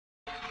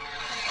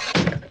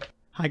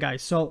Hi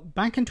guys, so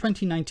back in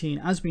 2019,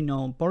 as we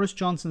know, Boris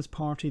Johnson's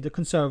party, the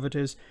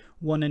Conservatives,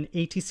 won an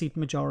 80-seat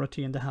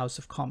majority in the House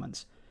of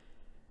Commons.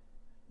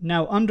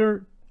 Now,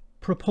 under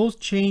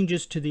proposed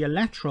changes to the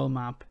electoral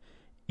map,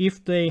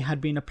 if they had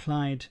been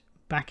applied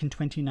back in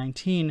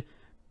 2019,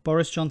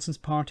 Boris Johnson's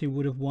party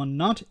would have won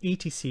not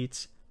 80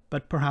 seats,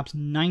 but perhaps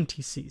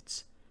 90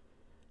 seats.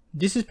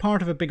 This is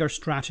part of a bigger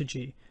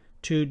strategy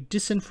to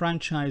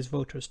disenfranchise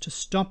voters, to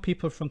stop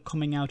people from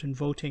coming out and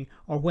voting,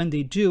 or when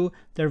they do,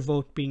 their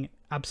vote being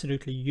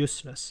absolutely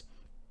useless.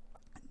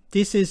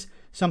 This is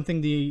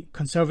something the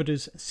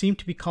Conservatives seem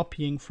to be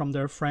copying from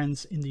their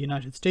friends in the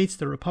United States,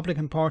 the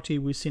Republican Party.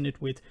 We've seen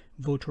it with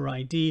voter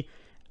ID,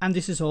 and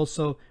this is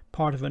also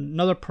part of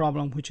another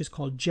problem which is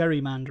called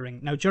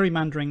gerrymandering. Now,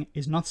 gerrymandering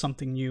is not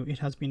something new. It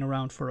has been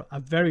around for a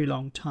very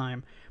long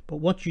time, but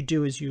what you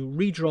do is you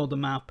redraw the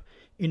map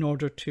in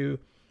order to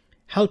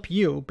help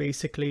you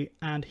basically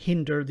and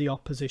hinder the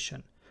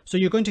opposition. So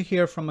you're going to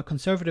hear from a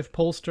Conservative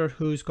pollster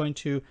who's going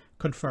to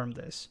confirm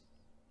this.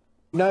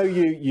 No,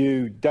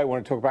 you don't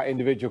want to talk about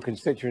individual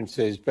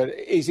constituencies, but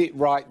is it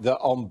right that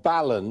on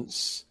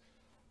balance,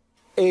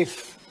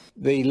 if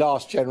the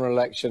last general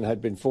election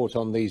had been fought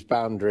on these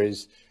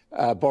boundaries,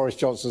 Boris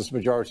Johnson's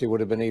majority would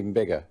have been even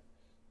bigger?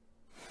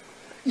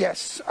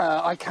 Yes,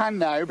 I can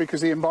now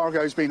because the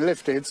embargo's been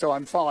lifted, so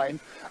I'm fine.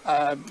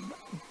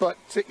 But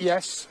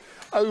yes,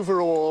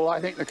 overall,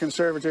 I think the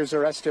Conservatives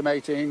are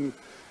estimating,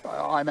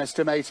 I'm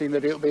estimating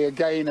that it'll be a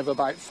gain of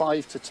about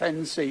 5 to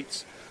 10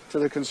 seats to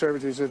the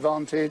Conservatives'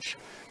 advantage.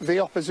 The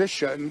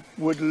opposition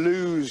would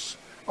lose,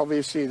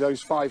 obviously,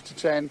 those 5 to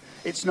 10.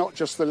 It's not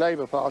just the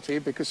Labour Party,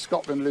 because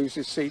Scotland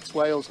loses seats,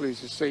 Wales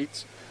loses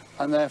seats,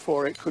 and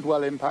therefore it could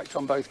well impact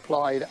on both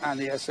Plaid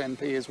and the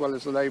SNP as well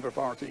as the Labour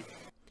Party.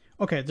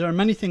 Okay, there are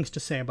many things to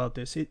say about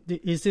this.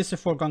 Is this a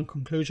foregone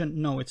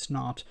conclusion? No, it's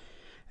not.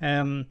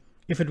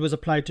 If it was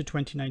applied to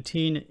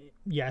 2019,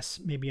 yes,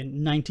 maybe a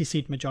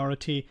 90-seat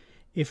majority.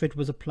 If it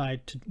was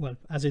applied to, well,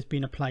 as it's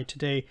been applied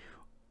today,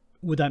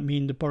 would that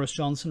mean that Boris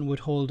Johnson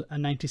would hold a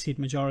 90-seat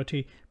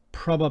majority?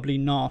 Probably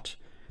not,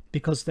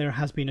 because there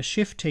has been a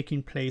shift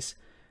taking place.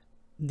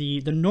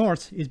 The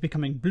north is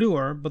becoming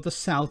bluer, but the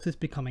south is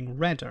becoming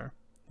redder,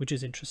 which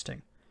is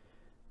interesting.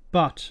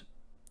 But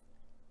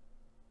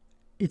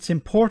it's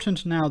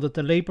important now that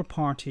the Labour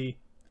Party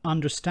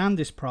understand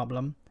this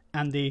problem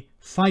and they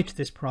fight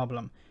this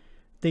problem.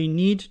 They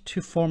need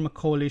to form a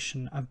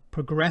coalition, a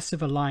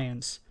progressive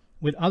alliance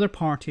with other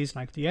parties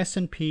like the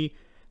SNP,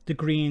 the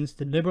Greens,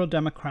 the Liberal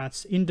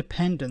Democrats,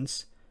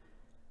 Independents,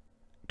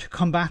 to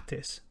combat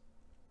this.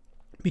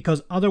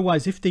 Because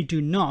otherwise, if they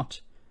do not,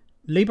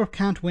 Labour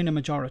can't win a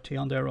majority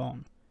on their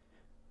own.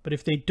 But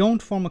if they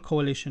don't form a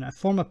coalition and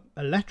form an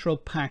electoral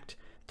pact,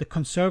 the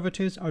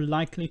Conservatives are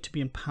likely to be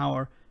in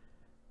power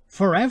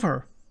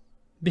forever.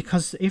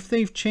 Because if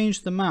they've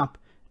changed the map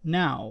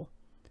now,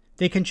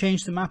 they can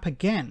change the map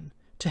again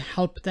to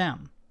help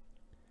them.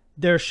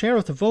 Their share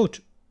of the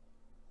vote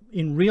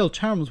in real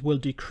terms will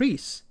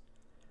decrease,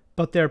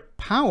 but their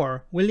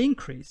power will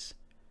increase.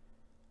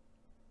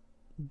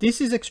 This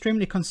is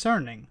extremely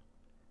concerning.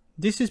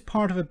 This is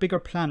part of a bigger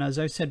plan, as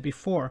I said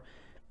before,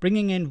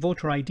 bringing in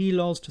voter ID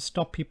laws to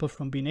stop people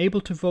from being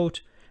able to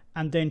vote,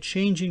 and then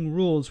changing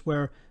rules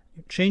where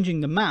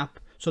changing the map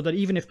so that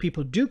even if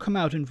people do come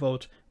out and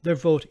vote, their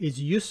vote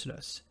is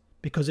useless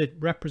because it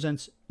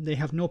represents they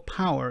have no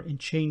power in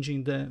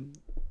changing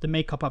the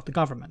makeup of the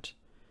government.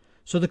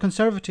 So the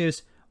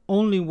Conservatives'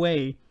 only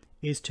way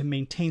is to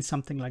maintain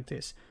something like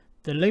this.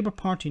 The Labour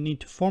Party need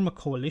to form a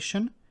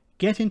coalition,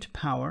 get into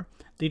power.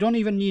 They don't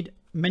even need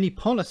many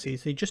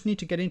policies. They just need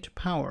to get into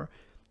power.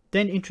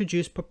 Then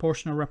introduce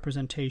proportional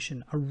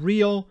representation, a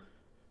real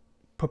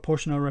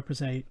proportional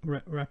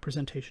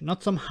representation,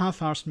 not some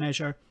half-arsed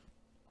measure.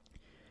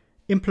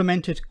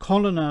 Implement it,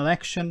 call an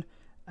election,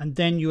 and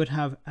then you would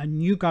have a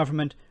new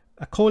government,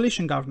 a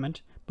coalition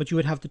government, but you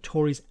would have the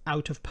Tories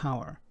out of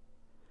power.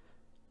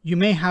 You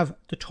may have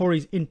the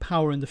Tories in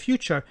power in the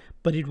future,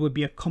 but it would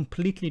be a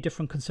completely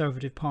different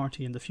Conservative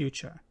Party in the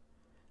future.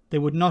 They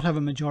would not have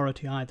a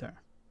majority either.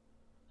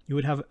 You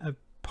would have a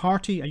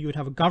party, you would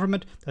have a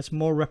government that's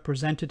more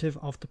representative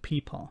of the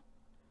people.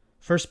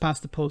 First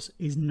past the post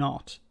is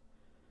not.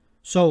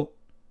 So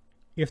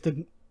if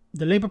the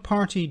Labour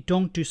Party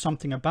don't do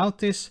something about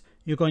this,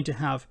 you're going to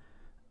have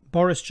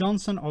Boris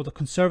Johnson or the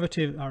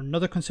Conservative or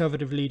another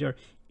Conservative leader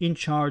in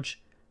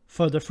charge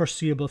for the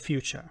foreseeable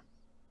future.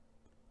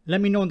 Let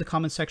me know in the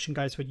comment section,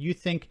 guys, what you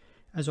think.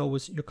 As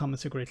always, your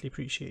comments are greatly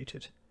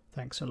appreciated.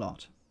 Thanks a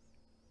lot.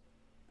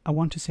 I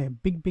want to say a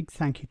big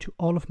thank you to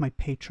all of my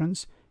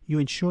patrons. You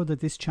ensure that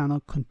this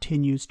channel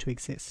continues to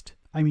exist.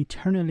 I'm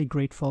eternally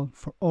grateful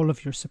for all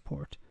of your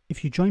support.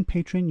 If you join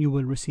Patreon, you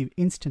will receive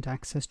instant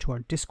access to our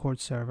Discord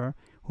server,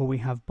 where we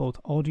have both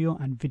audio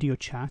and video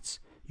chats.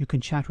 You can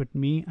chat with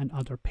me and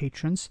other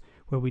patrons,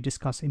 where we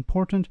discuss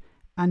important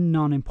and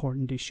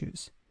non-important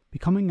issues.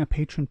 Becoming a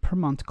patron per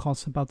month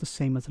costs about the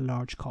same as a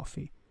large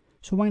coffee,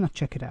 so why not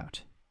check it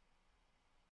out?